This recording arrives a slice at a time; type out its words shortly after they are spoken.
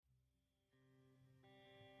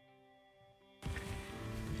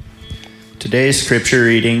Today's scripture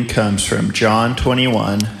reading comes from John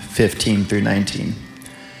 21:15 through 19.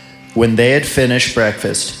 When they had finished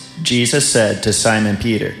breakfast, Jesus said to Simon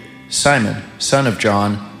Peter, "Simon, son of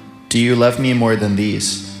John, do you love me more than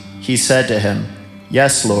these?" He said to him,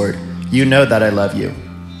 "Yes, Lord, you know that I love you."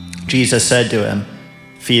 Jesus said to him,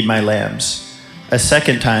 "Feed my lambs." A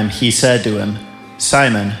second time he said to him,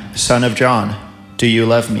 "Simon, son of John, do you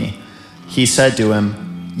love me?" He said to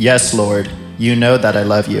him, "Yes, Lord, you know that I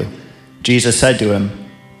love you." Jesus said to him,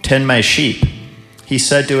 "Tend my sheep." He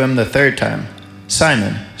said to him the third time,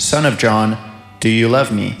 "Simon, son of John, do you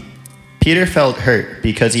love me?" Peter felt hurt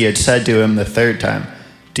because he had said to him the third time,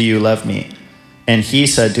 "Do you love me?" And he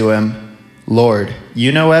said to him, "Lord,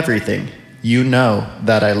 you know everything. You know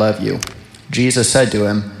that I love you." Jesus said to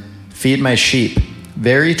him, "Feed my sheep.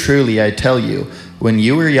 Very truly I tell you, when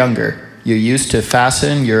you were younger, you used to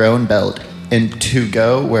fasten your own belt and to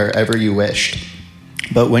go wherever you wished.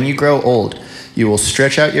 But when you grow old, you will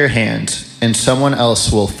stretch out your hands, and someone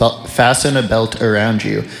else will fasten a belt around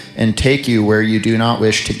you and take you where you do not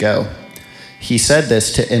wish to go." He said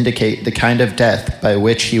this to indicate the kind of death by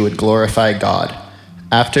which he would glorify God.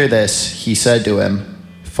 After this, he said to him,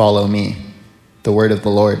 "Follow me." The word of the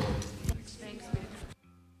Lord.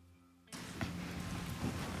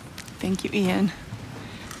 Thank you, Ian.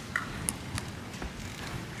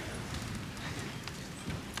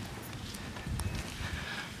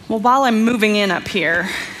 Well, while I'm moving in up here,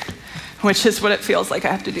 which is what it feels like I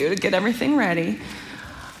have to do to get everything ready,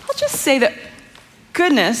 I'll just say that,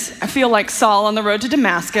 goodness, I feel like Saul on the road to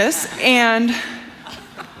Damascus, and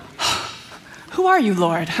who are you,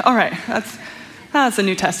 Lord? All right, that's a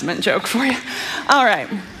New Testament joke for you. All right.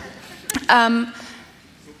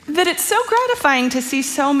 That it's so gratifying to see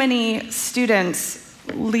so many students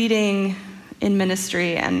leading in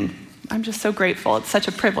ministry, and I'm just so grateful. It's such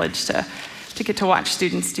a privilege to get to watch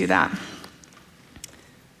students do that.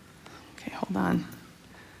 Okay, hold on.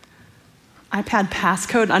 iPad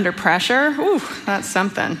passcode under pressure. Ooh, that's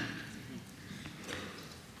something.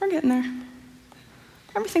 We're getting there.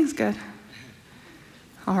 Everything's good.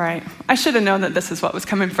 All right. I should have known that this is what was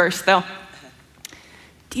coming first, though.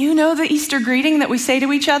 Do you know the Easter greeting that we say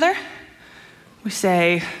to each other? We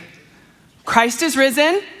say, "Christ is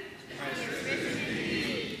risen." Christ is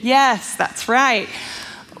risen. Yes, that's right.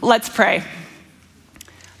 Let's pray.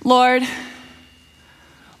 Lord,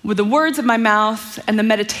 would the words of my mouth and the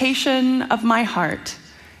meditation of my heart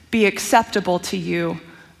be acceptable to you,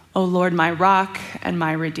 O Lord, my rock and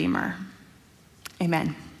my redeemer.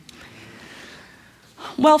 Amen.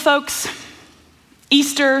 Well, folks,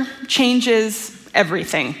 Easter changes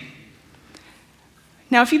everything.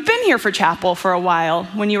 Now, if you've been here for chapel for a while,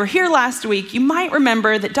 when you were here last week, you might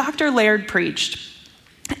remember that Dr. Laird preached,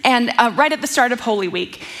 and right at the start of Holy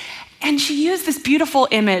Week. And she used this beautiful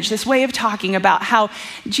image, this way of talking about how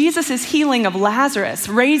Jesus' healing of Lazarus,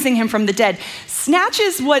 raising him from the dead,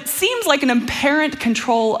 snatches what seems like an apparent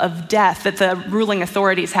control of death that the ruling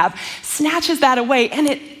authorities have, snatches that away, and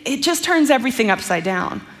it just turns everything upside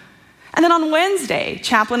down. And then on Wednesday,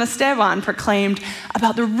 Chaplain Esteban proclaimed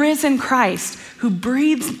about the risen Christ who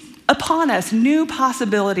breathes upon us new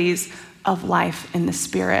possibilities of life in the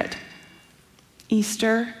Spirit.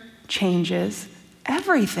 Easter changes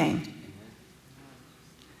everything.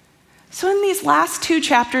 So in these last two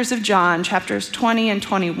chapters of John, chapters 20 and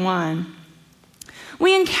 21,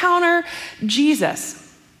 we encounter Jesus,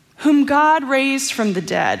 whom God raised from the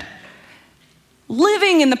dead,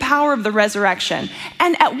 living in the power of the resurrection,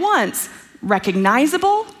 and at once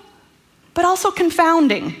recognizable, but also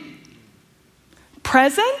confounding,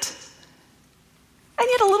 present, and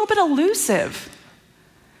yet a little bit elusive,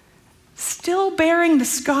 still bearing the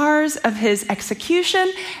scars of his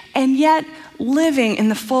execution, and yet living in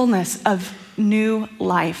the fullness of new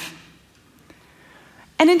life.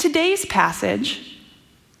 And in today's passage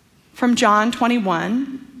from John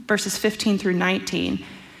 21, verses 15 through 19,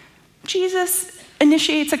 Jesus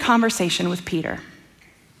initiates a conversation with Peter.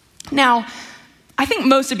 Now, I think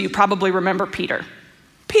most of you probably remember Peter.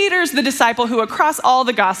 Peter's the disciple who, across all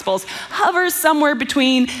the Gospels, hovers somewhere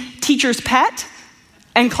between teacher's pet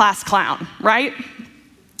and class clown, right?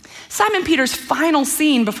 Simon Peter's final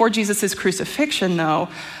scene before Jesus' crucifixion, though,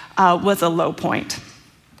 was a low point.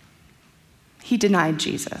 He denied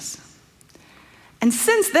Jesus. And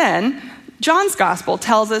since then, John's gospel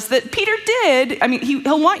tells us that Peter did,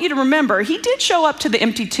 he'll want you to remember, he did show up to the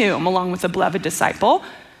empty tomb along with a beloved disciple.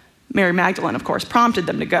 Mary Magdalene, of course, prompted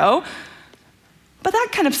them to go. But that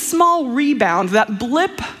kind of small rebound, that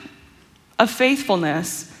blip of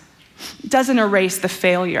faithfulness, doesn't erase the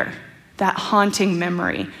failure, that haunting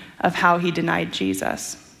memory of how he denied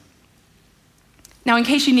Jesus. Now, in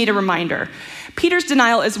case you need a reminder, Peter's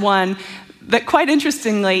denial is one that, quite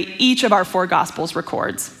interestingly, each of our 4 Gospels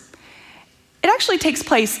records. It actually takes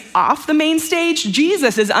place off the main stage.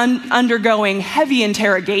 Jesus is undergoing heavy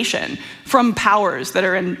interrogation from powers that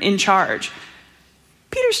are in charge.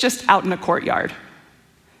 Peter's just out in a courtyard.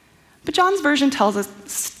 But John's version tells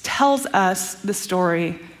us the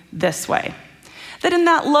story this way, that in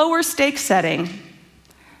that lower stakes setting,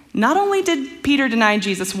 not only did Peter deny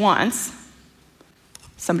Jesus once,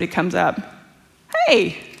 somebody comes up,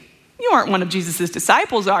 "Hey, you aren't one of Jesus'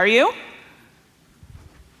 disciples, are you?"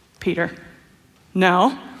 Peter,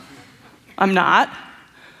 "No, I'm not."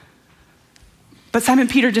 But Simon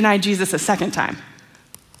Peter denied Jesus a second time.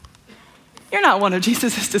 "You're not one of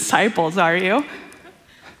Jesus' disciples, are you?"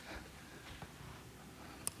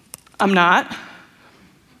 "I'm not."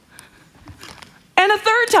 And a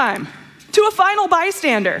third time, to a final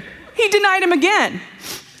bystander, he denied him again.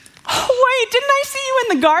 "Oh, wait, didn't I see you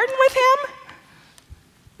in the garden with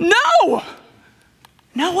him?" "No,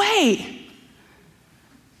 no way."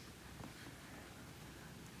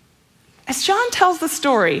 As John tells the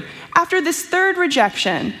story, after this third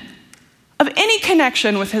rejection of any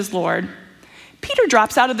connection with his Lord, Peter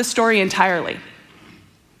drops out of the story entirely.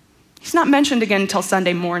 He's not mentioned again until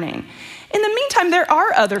Sunday morning. In the meantime, there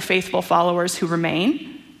are other faithful followers who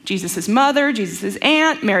remain: Jesus' mother, Jesus'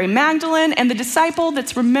 aunt, Mary Magdalene, and the disciple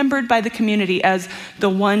that's remembered by the community as the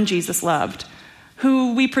one Jesus loved,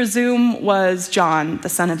 who we presume was John, the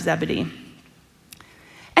son of Zebedee.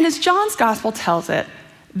 And as John's gospel tells it,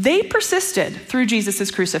 they persisted through Jesus'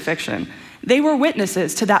 crucifixion. They were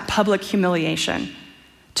witnesses to that public humiliation,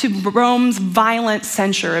 to Rome's violent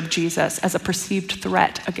censure of Jesus as a perceived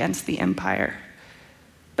threat against the empire.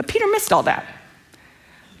 But Peter missed all that.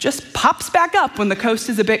 Just pops back up when the coast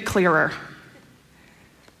is a bit clearer.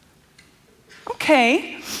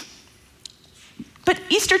 Okay, but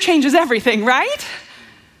Easter changes everything, right?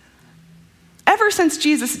 Ever since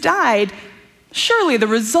Jesus died, surely the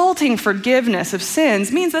resulting forgiveness of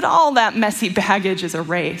sins means that all that messy baggage is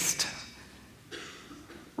erased,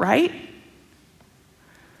 right?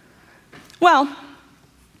 Well,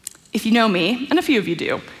 if you know me, and a few of you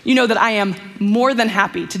do, you know that I am more than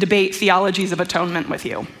happy to debate theologies of atonement with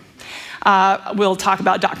you. We'll talk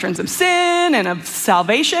about doctrines of sin and of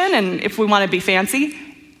salvation, and if we want to be fancy,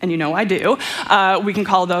 and you know I do, we can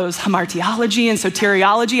call those hamartiology and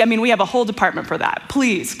soteriology. I mean, we have a whole department for that.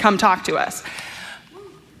 Please come talk to us.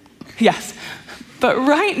 Yes, but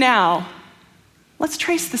right now, let's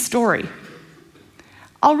trace the story.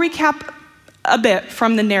 I'll recap a bit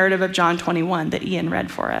from the narrative of John 21 that Ian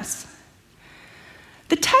read for us.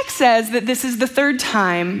 The text says that this is the third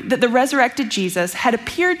time that the resurrected Jesus had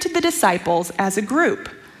appeared to the disciples as a group.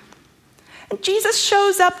 And Jesus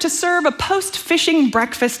shows up to serve a post-fishing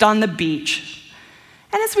breakfast on the beach.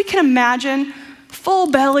 And as we can imagine,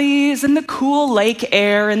 full bellies and the cool lake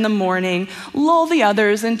air in the morning lull the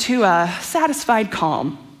others into a satisfied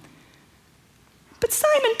calm. But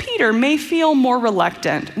Simon Peter may feel more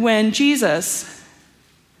reluctant when Jesus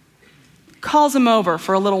calls him over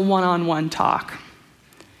for a little one-on-one talk.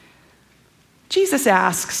 Jesus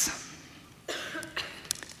asks,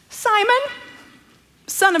 "Simon,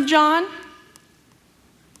 son of John,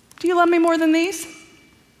 do you love me more than these?"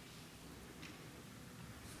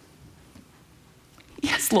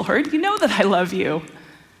 "Yes, Lord, you know that I love you."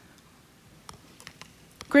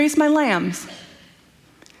 "Graze my lambs."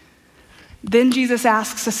 Then Jesus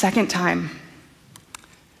asks a second time,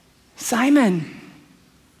 "Simon,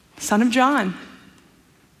 son of John,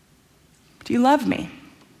 do you love me?"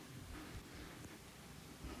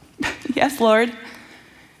 "Yes, Lord,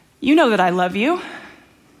 you know that I love you.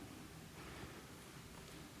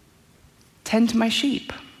 Tend to my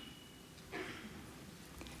sheep."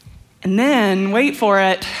 And then, wait for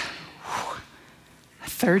it, a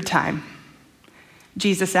third time,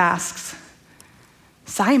 Jesus asks,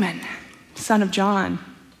 "Simon, son of John,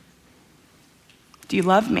 do you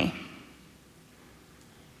love me?"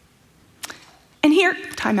 And here,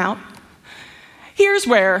 time out. Here's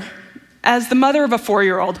where, as the mother of a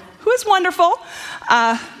 4-year-old, who is wonderful,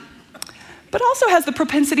 but also has the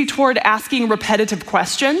propensity toward asking repetitive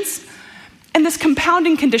questions, and this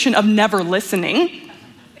compounding condition of never listening,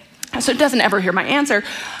 so it doesn't ever hear my answer,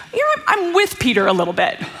 I'm with Peter a little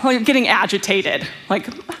bit, like getting agitated. Like,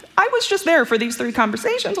 I was just there for these 3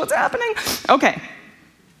 conversations. What's happening? Okay,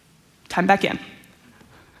 time back in.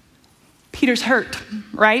 Peter's hurt,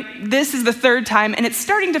 right? This is the third time, and it's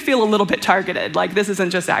starting to feel a little bit targeted, like this isn't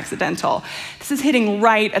just accidental. This is hitting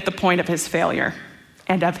right at the point of his failure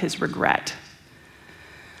and of his regret.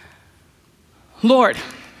 "Lord,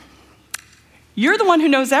 you're the one who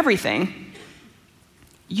knows everything.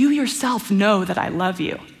 you yourself know that I love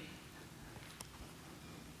you.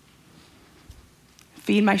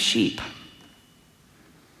 Feed my sheep.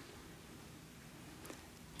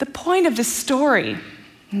 The point of this story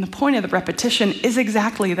and the point of the repetition is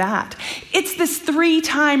exactly that. It's this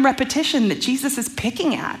 3-time repetition that Jesus is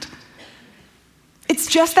picking at. It's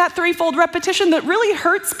just that threefold repetition that really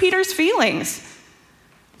hurts Peter's feelings.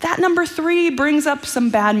 That number 3 brings up some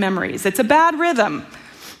bad memories. It's a bad rhythm.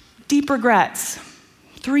 Deep regrets.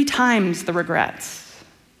 3 times the regrets.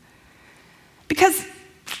 Because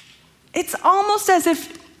it's almost as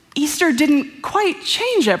if Easter didn't quite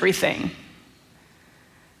change everything.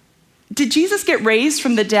 Did Jesus get raised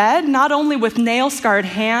from the dead, not only with nail-scarred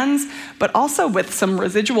hands, but also with some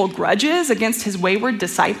residual grudges against his wayward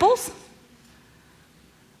disciples?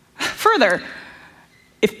 Further,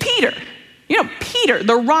 if Peter, Peter,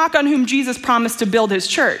 the rock on whom Jesus promised to build his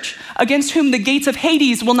church, against whom the gates of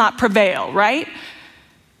Hades will not prevail, right?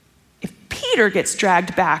 If Peter gets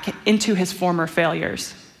dragged back into his former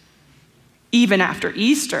failures, even after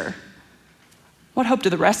Easter, what hope do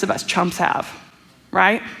the rest of us chumps have,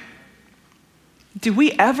 right? Do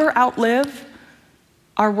we ever outlive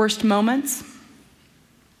our worst moments?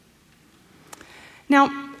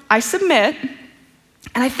 Now, I submit,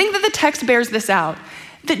 and I think that the text bears this out,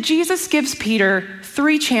 that Jesus gives Peter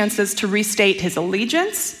 3 chances to restate his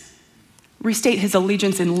allegiance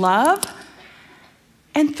in love,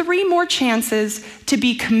 and 3 more chances to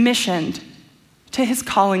be commissioned to his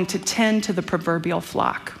calling to tend to the proverbial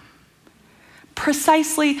flock.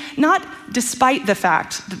 Precisely, not despite the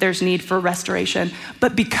fact that there's need for restoration,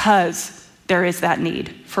 but because there is that need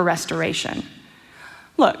for restoration.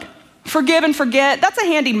 Look, forgive and forget, that's a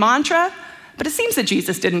handy mantra, but it seems that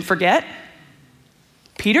Jesus didn't forget.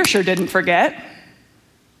 Peter sure didn't forget.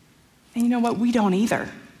 And you know what? We don't either.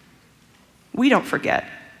 We don't forget.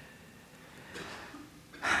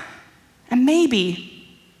 And maybe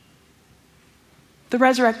the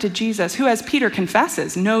resurrected Jesus, who, as Peter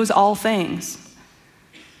confesses, knows all things,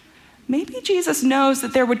 maybe Jesus knows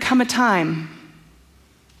that there would come a time,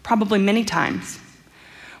 probably many times,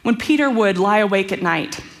 when Peter would lie awake at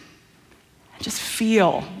night and just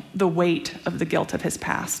feel the weight of the guilt of his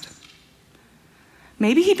past.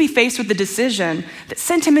 Maybe he'd be faced with the decision that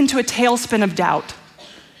sent him into a tailspin of doubt.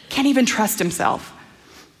 Can't even trust himself.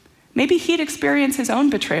 Maybe he'd experience his own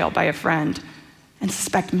betrayal by a friend and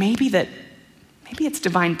suspect maybe it's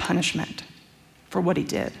divine punishment for what he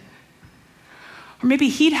did. Or maybe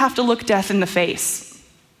he'd have to look death in the face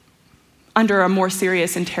under a more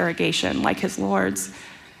serious interrogation like his Lord's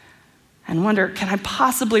and wonder, can I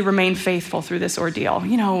possibly remain faithful through this ordeal?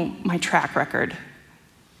 My track record.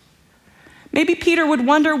 Maybe Peter would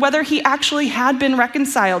wonder whether he actually had been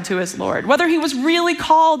reconciled to his Lord, whether he was really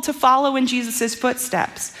called to follow in Jesus'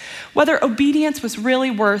 footsteps, whether obedience was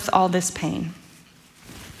really worth all this pain.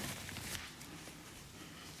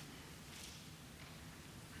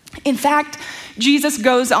 In fact, Jesus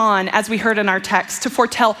goes on, as we heard in our text, to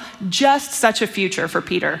foretell just such a future for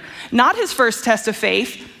Peter. Not his first test of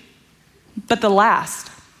faith, but the last.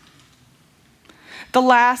 The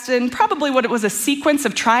last, and probably what it was, a sequence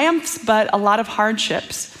of triumphs, but a lot of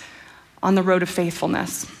hardships on the road of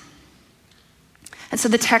faithfulness. And so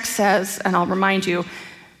the text says, and I'll remind you,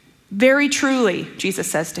 very truly, Jesus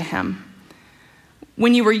says to him,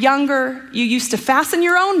 when you were younger, you used to fasten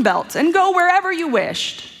your own belt and go wherever you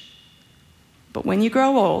wished. But when you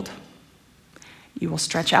grow old, you will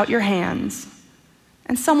stretch out your hands,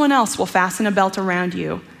 and someone else will fasten a belt around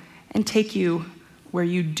you and take you where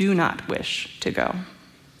you do not wish to go.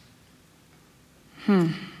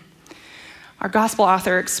 Our gospel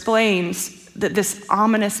author explains that this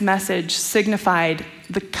ominous message signified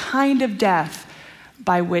the kind of death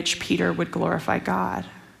by which Peter would glorify God.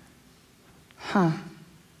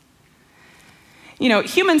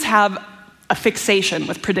 Humans have a fixation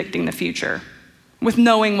with predicting the future, with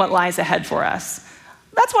knowing what lies ahead for us.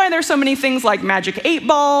 That's why there's so many things like magic 8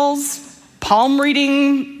 balls, palm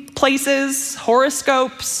reading places,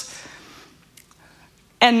 horoscopes.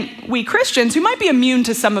 And we Christians, who might be immune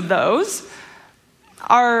to some of those,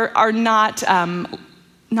 are not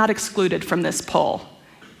excluded from this pull.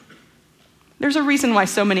 There's a reason why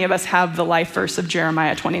so many of us have the life verse of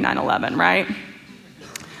Jeremiah 29:11, right?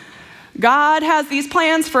 God has these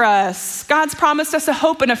plans for us. God's promised us a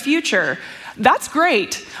hope and a future. That's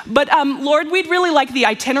great. But Lord, we'd really like the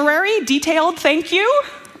itinerary detailed, thank you,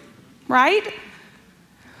 right?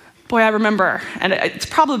 Boy, I remember, and it's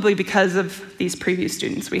probably because of these preview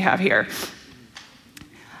students we have here.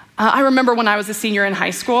 I remember when I was a senior in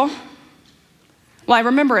high school. Well, I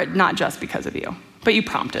remember it not just because of you, but you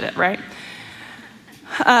prompted it, right?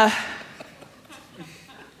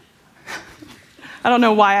 I don't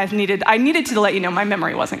know why I needed to let you know my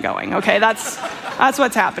memory wasn't going, okay? That's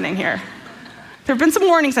what's happening here. There have been some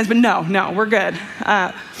warning signs, but no, we're good.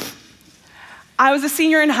 I was a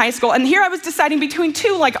senior in high school, and here I was deciding between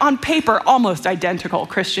two, on paper, almost identical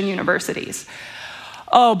Christian universities.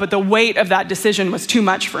 Oh, but the weight of that decision was too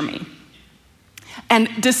much for me. And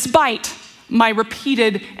despite my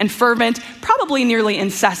repeated and fervent, probably nearly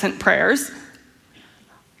incessant prayers,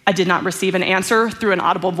 I did not receive an answer through an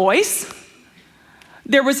audible voice.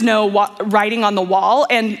 There was no writing on the wall,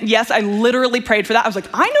 and yes, I literally prayed for that. I was like,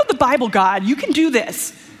 I know the Bible, God, you can do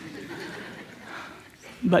this.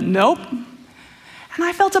 But nope. And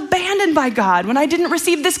I felt abandoned by God when I didn't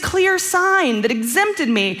receive this clear sign that exempted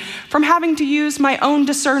me from having to use my own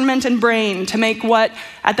discernment and brain to make what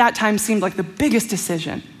at that time seemed like the biggest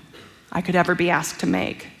decision I could ever be asked to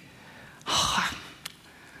make.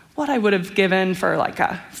 What I would have given for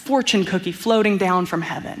a fortune cookie floating down from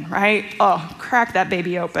heaven, right? Oh, crack that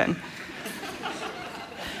baby open.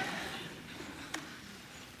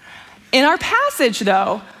 In our passage,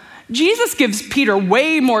 though, Jesus gives Peter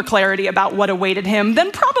way more clarity about what awaited him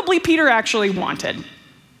than probably Peter actually wanted.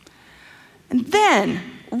 And then,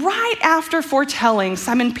 right after foretelling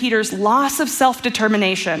Simon Peter's loss of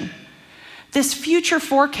self-determination, this future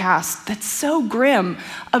forecast that's so grim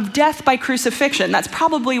of death by crucifixion, that's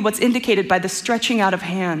probably what's indicated by the stretching out of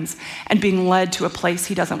hands and being led to a place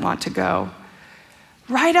he doesn't want to go.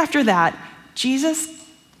 Right after that, Jesus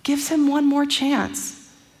gives him one more chance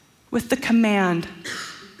with the command,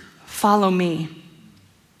 "Follow me."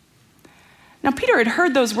 Now, Peter had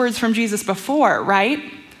heard those words from Jesus before,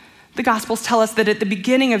 right? The Gospels tell us that at the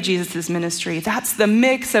beginning of Jesus' ministry, that's the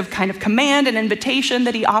mix of kind of command and invitation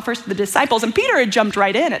that he offers to the disciples. And Peter had jumped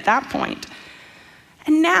right in at that point.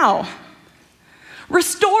 And now,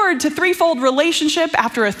 restored to threefold relationship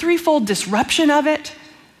after a threefold disruption of it,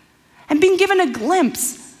 and being given a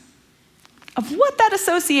glimpse of what that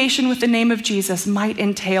association with the name of Jesus might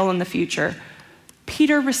entail in the future,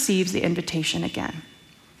 Peter receives the invitation again.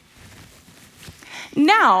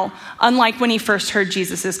 Now, unlike when he first heard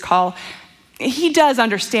Jesus' call, he does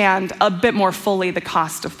understand a bit more fully the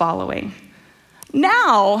cost of following.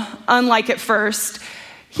 Now, unlike at first,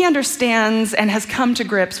 he understands and has come to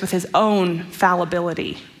grips with his own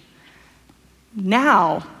fallibility.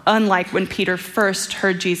 Now, unlike when Peter first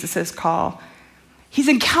heard Jesus' call, he's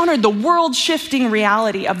encountered the world-shifting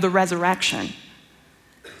reality of the resurrection.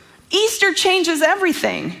 Easter changes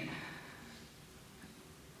everything.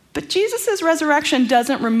 But Jesus' resurrection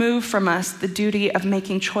doesn't remove from us the duty of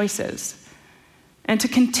making choices and to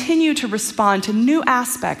continue to respond to new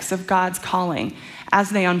aspects of God's calling as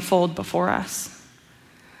they unfold before us.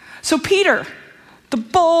 So Peter, the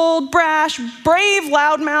bold, brash, brave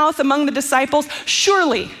loudmouth among the disciples,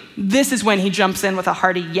 surely this is when he jumps in with a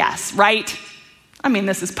hearty yes, right? I mean,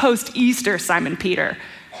 this is post-Easter Simon Peter.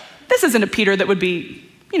 This isn't a Peter that would be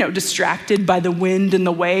distracted by the wind and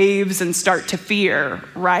the waves and start to fear,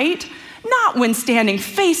 right? Not when standing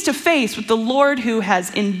face to face with the Lord who has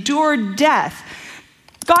endured death,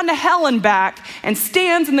 gone to hell and back, and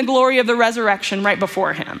stands in the glory of the resurrection right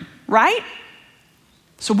before him, right?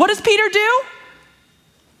 So what does Peter do?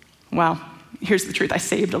 Well, here's the truth. I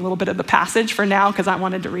saved a little bit of the passage for now because I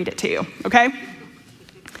wanted to read it to you, okay?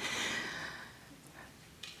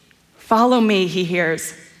 Follow me, he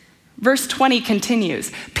hears. Verse 20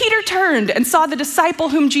 continues. Peter turned and saw the disciple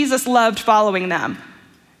whom Jesus loved following them.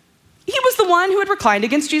 He was the one who had reclined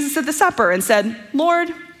against Jesus at the supper and said, "Lord,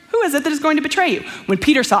 who is it that is going to betray you?" When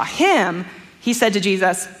Peter saw him, he said to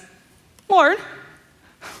Jesus, "Lord,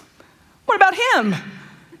 what about him?"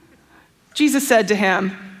 Jesus said to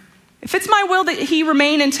him, "If it's my will that he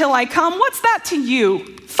remain until I come, what's that to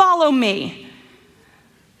you? Follow me."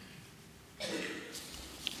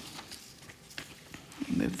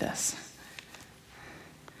 Move this.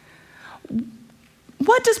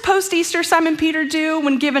 What does post-Easter Simon Peter do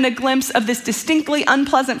when given a glimpse of this distinctly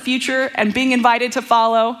unpleasant future and being invited to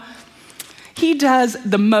follow? He does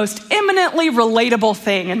the most eminently relatable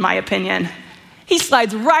thing, in my opinion. He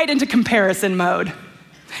slides right into comparison mode.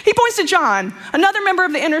 He points to John, another member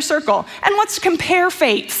of the inner circle, and wants to compare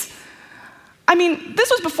fates. I mean, this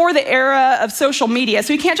was before the era of social media,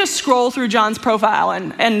 so you can't just scroll through John's profile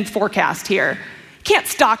and forecast here. Can't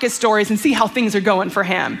stalk his stories and see how things are going for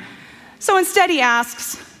him. So instead he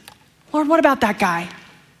asks, "Lord, what about that guy?"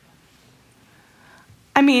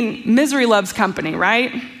 I mean, misery loves company,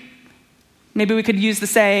 right? Maybe we could use the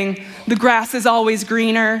saying, "The grass is always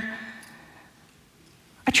greener."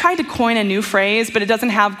 I tried to coin a new phrase, but it doesn't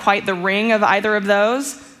have quite the ring of either of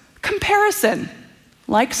those. Comparison,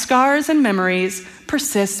 like scars and memories,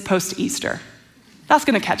 persists post-Easter. That's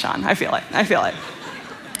going to catch on. I feel it.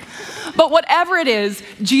 But whatever it is,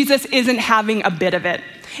 Jesus isn't having a bit of it.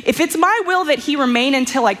 If it's my will that he remain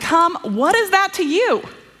until I come, what is that to you?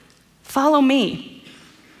 Follow me.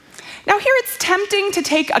 Now here it's tempting to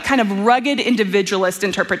take a kind of rugged individualist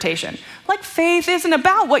interpretation. Like faith isn't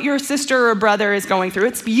about what your sister or brother is going through.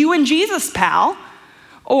 It's you and Jesus, pal.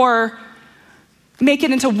 Or make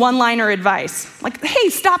it into one-liner advice. Like, hey,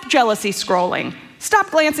 stop jealousy scrolling.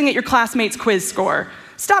 Stop glancing at your classmate's quiz score.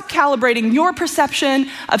 Stop calibrating your perception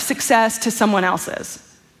of success to someone else's.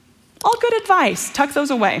 All good advice. Tuck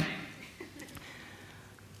those away.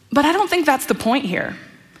 But I don't think that's the point here.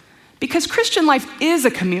 Because Christian life is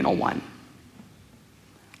a communal one.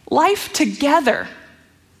 Life together,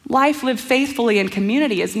 life lived faithfully in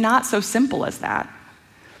community is not so simple as that.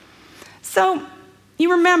 So,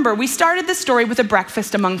 you remember, we started the story with a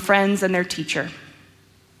breakfast among friends and their teacher.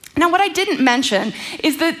 Now, what I didn't mention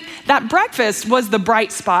is that breakfast was the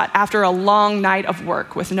bright spot after a long night of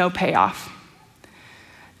work with no payoff.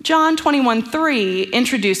 John 21:3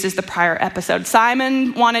 introduces the prior episode.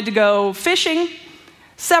 Simon wanted to go fishing.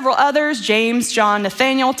 Several others, James, John,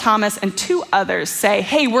 Nathaniel, Thomas, and 2 others say,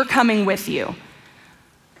 hey, we're coming with you.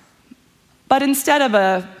 But instead of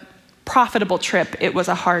a profitable trip, it was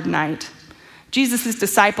a hard night. Jesus'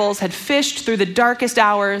 disciples had fished through the darkest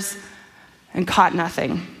hours and caught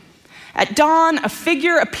nothing. At dawn, a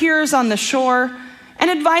figure appears on the shore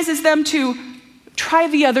and advises them to try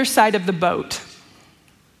the other side of the boat.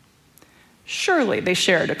 Surely they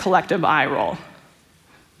shared a collective eye roll.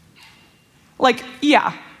 Like,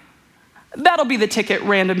 yeah, that'll be the ticket,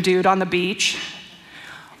 random dude on the beach.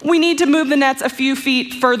 We need to move the nets a few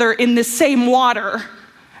feet further in this same water,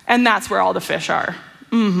 and that's where all the fish are.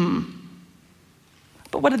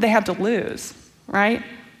 But what did they have to lose, right?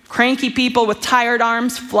 Cranky people with tired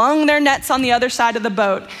arms flung their nets on the other side of the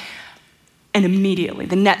boat, and immediately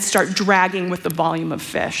the nets start dragging with the volume of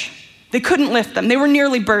fish. They couldn't lift them. They were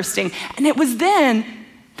nearly bursting. And it was then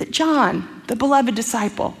that John, the beloved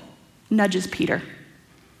disciple, nudges Peter.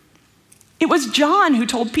 It was John who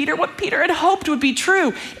told Peter what Peter had hoped would be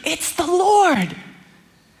true. It's the Lord.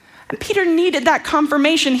 And Peter needed that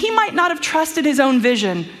confirmation. He might not have trusted his own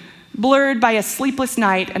vision, blurred by a sleepless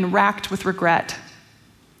night and racked with regret.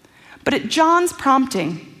 But at John's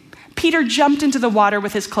prompting, Peter jumped into the water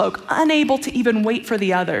with his cloak, unable to even wait for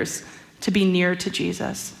the others to be near to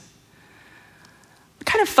Jesus. The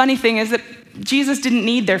kind of funny thing is that Jesus didn't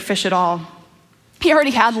need their fish at all. He already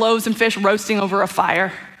had loaves and fish roasting over a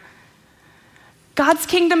fire. God's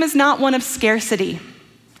kingdom is not one of scarcity,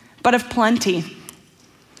 but of plenty.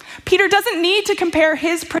 Peter doesn't need to compare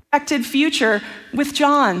his projected future with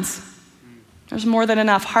John's. There's more than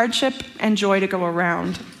enough hardship and joy to go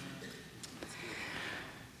around.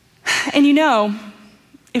 And you know,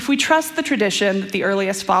 if we trust the tradition that the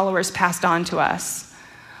earliest followers passed on to us,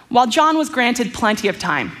 while John was granted plenty of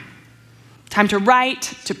time to write,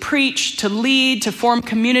 to preach, to lead, to form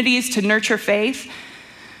communities, to nurture faith,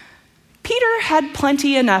 Peter had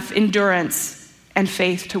plenty enough endurance and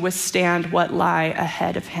faith to withstand what lie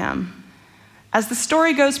ahead of him. As the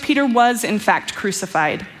story goes, Peter was in fact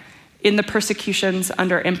crucified in the persecutions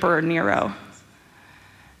under Emperor Nero.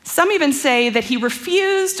 Some even say that he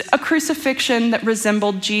refused a crucifixion that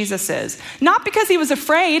resembled Jesus's, not because he was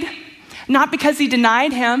afraid, not because he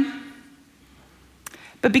denied him,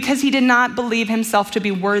 but because he did not believe himself to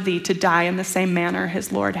be worthy to die in the same manner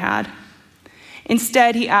his Lord had.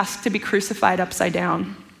 Instead, he asked to be crucified upside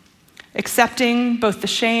down, accepting both the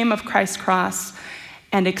shame of Christ's cross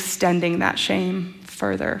and extending that shame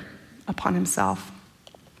further upon himself.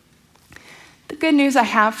 The good news I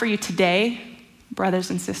have for you today, brothers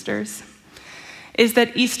and sisters, is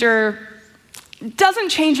that Easter doesn't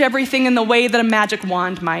change everything in the way that a magic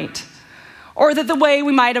wand might, or that the way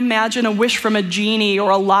we might imagine a wish from a genie or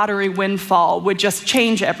a lottery windfall would just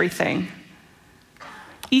change everything.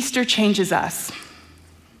 Easter changes us.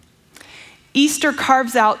 Easter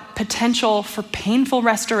carves out potential for painful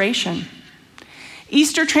restoration.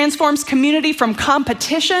 Easter transforms community from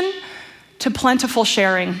competition to plentiful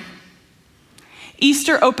sharing.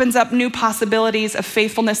 Easter opens up new possibilities of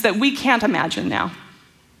faithfulness that we can't imagine now.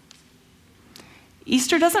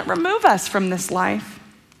 Easter doesn't remove us from this life.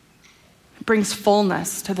 It brings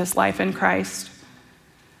fullness to this life in Christ.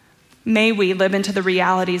 May we live into the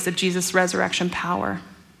realities of Jesus' resurrection power.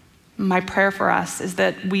 My prayer for us is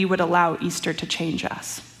that we would allow Easter to change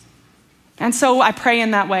us. And so I pray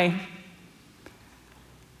in that way.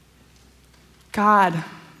 God,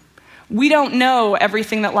 we don't know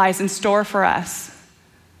everything that lies in store for us,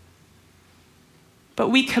 but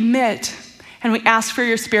we commit And we ask for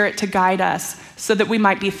your Spirit to guide us so that we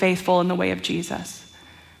might be faithful in the way of Jesus.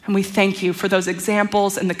 And we thank you for those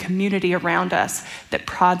examples and the community around us that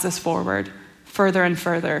prods us forward further and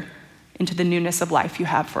further into the newness of life you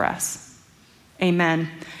have for us. Amen.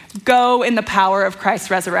 Go in the power of Christ's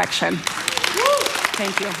resurrection.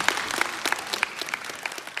 Thank you.